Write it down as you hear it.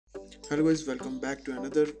Hello guys, welcome back to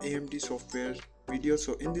another AMD software video.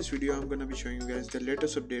 So in this video I'm gonna be showing you guys the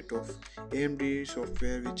latest update of AMD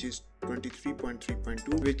software, which is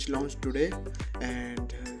 23.3.2, which launched today.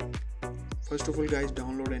 And first of all guys,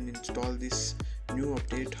 download and install this new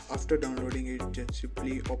update. After downloading it, just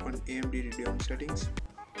simply open AMD Radeon settings.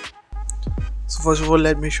 So first of all,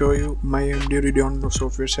 let me show you my AMD Radeon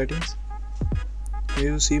software settings.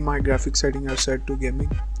 Here you see my graphics settings are set to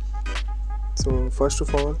gaming. So first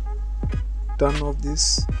of all, turn off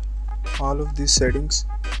all of these settings,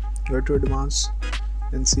 go to advanced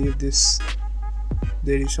and see if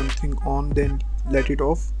there is something on, then let it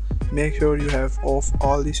off. Make sure you have off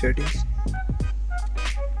all the settings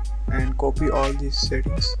and copy all these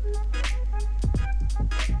settings.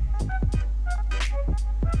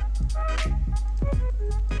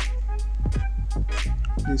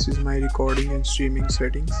 This is my recording and streaming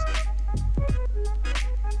settings.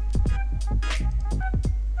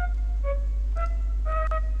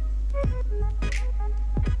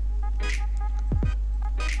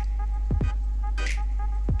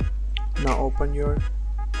 Now open your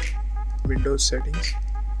Windows settings,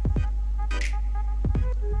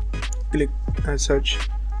 click and search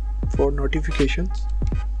for notifications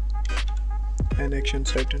and action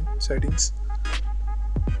settings.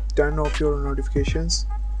 Turn off your notifications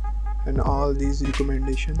and all these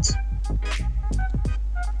recommendations.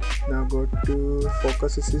 Now go to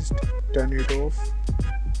focus assist, turn it off.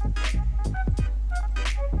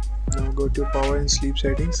 Now go to power and sleep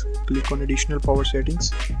settings, click on additional power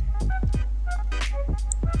settings.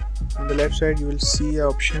 On the left side you will see an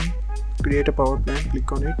option create a power plan.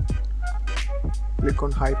 Click on it, click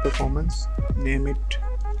on high performance, name it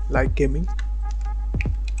like gaming,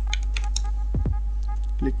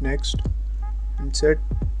 click next and set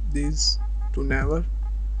these to never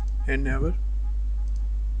and never.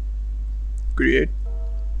 Create.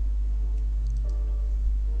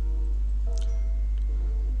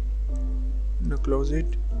 Now close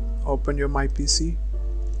it, open your My PC,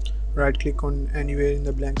 right click on anywhere in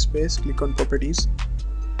the blank space, click on properties,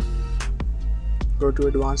 go to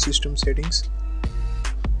advanced system settings,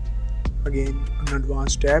 again on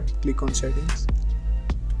advanced tab click on settings.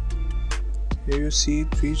 Here you see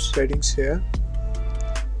 3 settings here.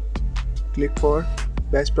 Click for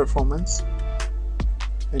best performance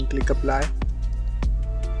and click apply.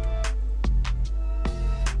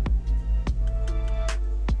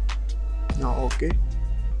 Now OK.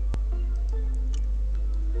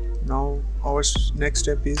 Now our next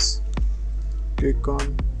step is click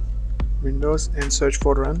on Windows and search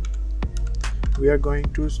for run. We are going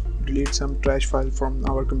to delete some trash file from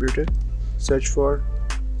our computer. Search for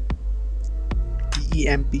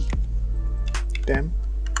temp,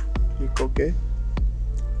 click OK.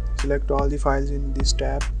 Select all the files in this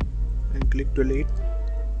tab and click delete.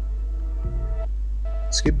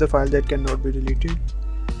 Skip the file that cannot be deleted.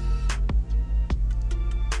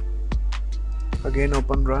 Again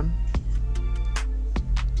open run.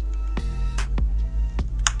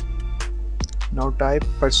 Now type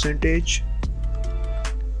percentage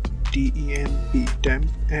temp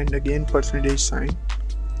and again percentage sign.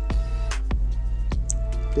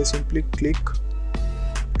 They simply click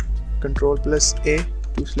Ctrl+A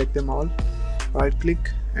to select them all. Right click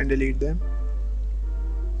and delete them.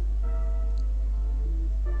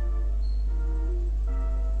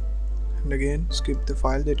 And again skip the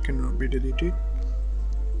file that cannot be deleted.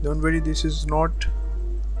 Don't worry, this is not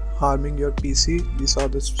harming your PC. These are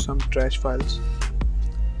some trash files.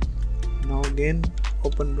 Now again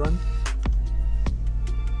open run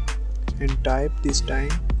and type this time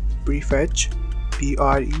prefetch,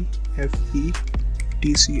 prefetch.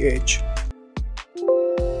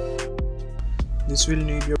 This will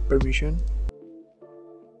need your permission.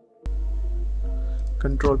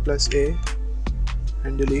 Ctrl+A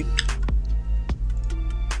and delete.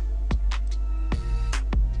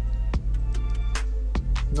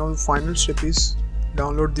 Now the final step is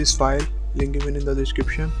download this file, link given in the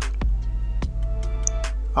description.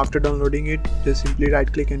 After downloading it, just simply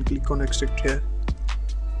right click and click on extract here.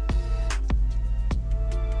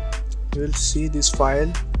 You will see this file,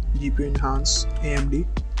 GPU enhance AMD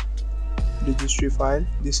registry file.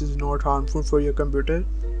 This is not harmful for your computer.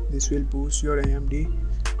 This will boost your AMD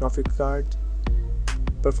graphics card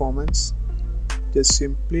performance. Just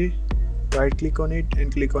simply right click on it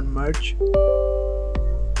and click on merge.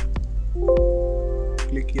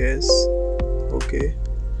 Click yes. Okay,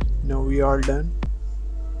 now we are done.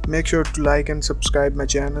 Make sure to like and subscribe my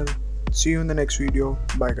channel. See you in the next video.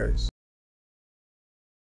 Bye guys.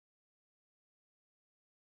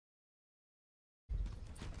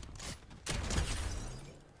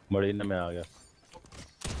 बड़े में आ गया।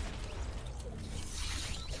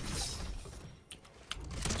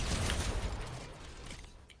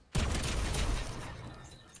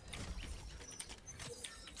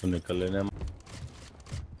 तो निकल लेने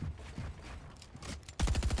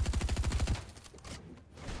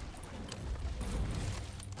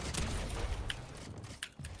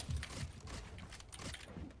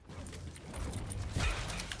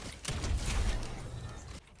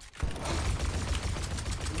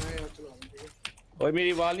ओए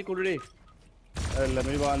मेरी आवाज नहीं खुल रही। अरे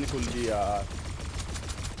मेरी आवाज नहीं खुल रही यार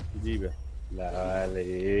जी बे ले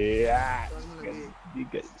यार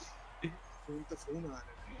फोन तो फोन आ रहा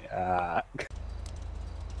है यार